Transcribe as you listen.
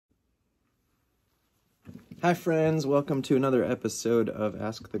Hi friends, welcome to another episode of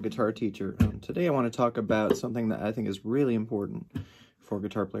Ask the Guitar Teacher. Today I want to talk about something that I think is really important for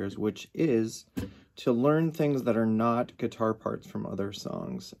guitar players, which is to learn things that are not guitar parts from other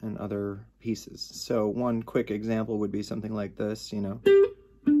songs and other pieces. So one quick example would be something like this, you know.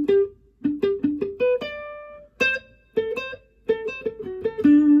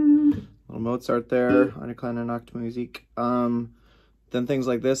 Little Mozart there, Eine kleine Nachtmusik. Then things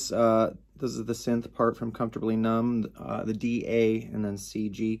like this, this is the synth part from Comfortably Numb, the D, A, and then C,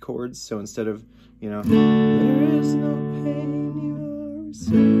 G chords. So instead of, you know, there is no pain you are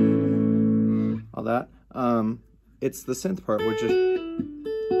receiving, all that, it's the synth part, which is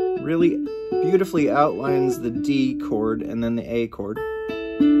really beautifully outlines the D chord and then the A chord.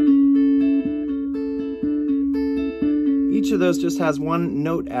 Each of those just has one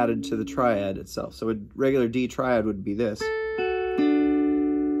note added to the triad itself. So a regular D triad would be this.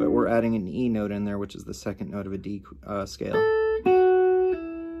 But we're adding an E note in there, which is the second note of a D scale.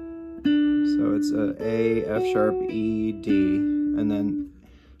 So it's A, F sharp, E, D, and then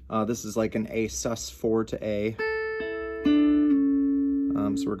this is like an A sus4 to A.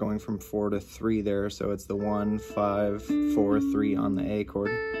 So we're going from 4 to 3 there, so it's the 1, 5, 4, 3 on the A chord.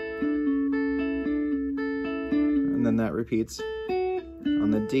 And then that repeats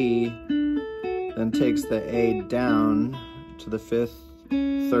on the D, then takes the A down to the 5th,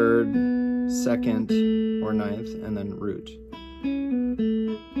 3rd, 2nd, or 9th, and then root.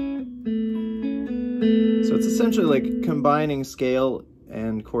 So it's essentially like combining scale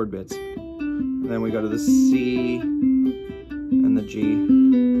and chord bits. And then we go to the C and the G.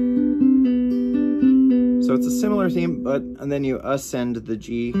 So it's a similar theme, and then you ascend the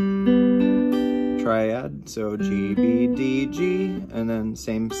G triad. So G, B, D, G, and then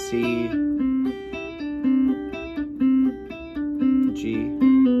same C, G,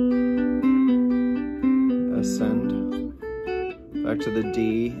 ascend, back to the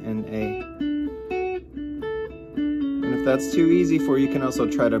D and A. And if that's too easy for you, you can also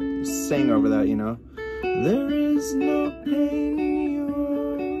try to sing over that, you know. There is no pain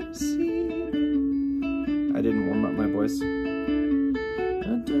you're receiving. I didn't warm up my voice. A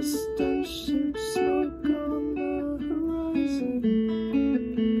distant ship, smoke on the horizon.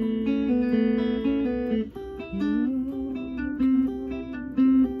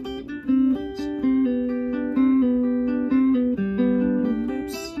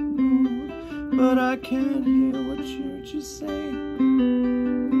 But I can't hear what you're just saying.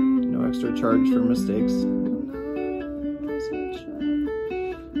 No extra charge for mistakes.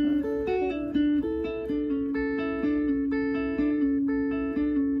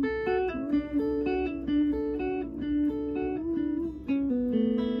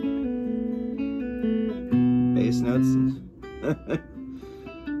 Bass notes.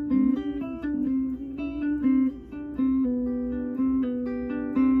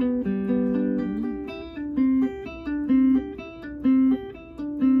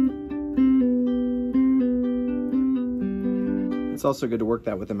 It's also good to work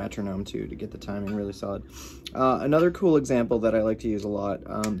that with a metronome too, to get the timing really solid. Another cool example that I like to use a lot,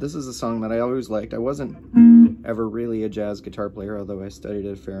 this is a song that I always liked. I wasn't ever really a jazz guitar player, although I studied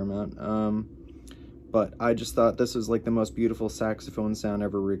it a fair amount. But I just thought this was like the most beautiful saxophone sound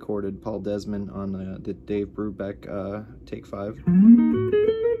ever recorded. Paul Desmond on the Dave Brubeck Take 5.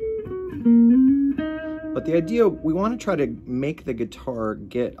 But the idea, we want to try to make the guitar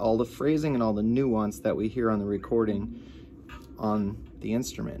get all the phrasing and all the nuance that we hear on the recording on the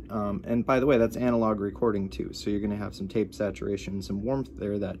instrument. And by the way, that's analog recording too, so you're going to have some tape saturation, some warmth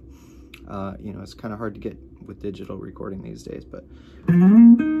there that, you know, it's kind of hard to get with digital recording these days, but...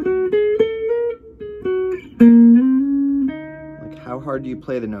 Like, how hard do you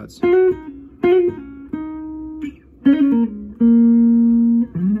play the notes? And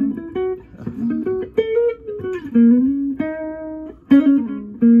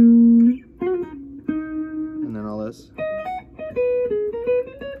then all this.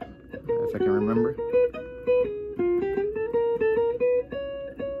 If I can remember.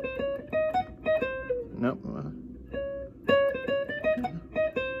 Nope.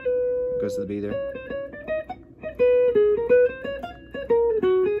 Goes to the B there.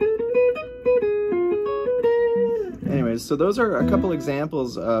 Anyways, so those are a couple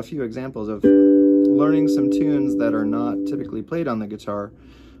examples, a few examples of learning some tunes that are not typically played on the guitar,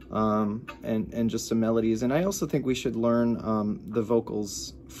 and just some melodies. And I also think we should learn the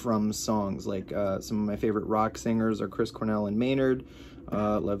vocals from songs. Like some of my favorite rock singers are Chris Cornell and Maynard.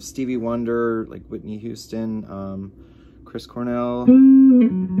 Love Stevie Wonder, like Whitney Houston, Chris Cornell,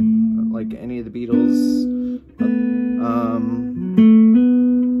 like any of the Beatles.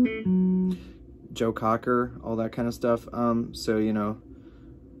 Joe Cocker, all that kind of stuff. So, you know,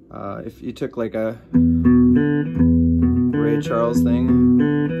 if you took like a Ray Charles thing,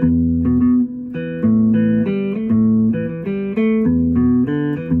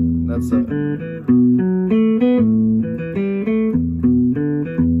 that's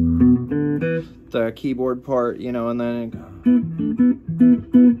the keyboard part, you know, and then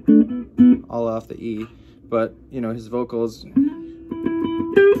all off the E. But, you know, his vocals,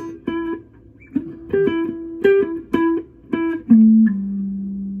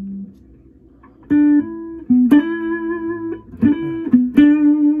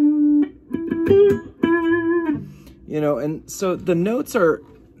 you know, and so the notes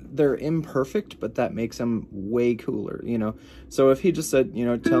they're imperfect, but that makes them way cooler, you know. So if he just said, you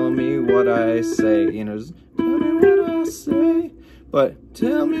know, tell me what I say, you know, just, tell me what I say, but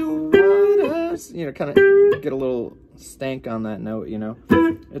tell me what I say, you know, kind of get a little stank on that note, you know.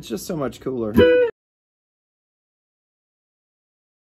 It's just so much cooler.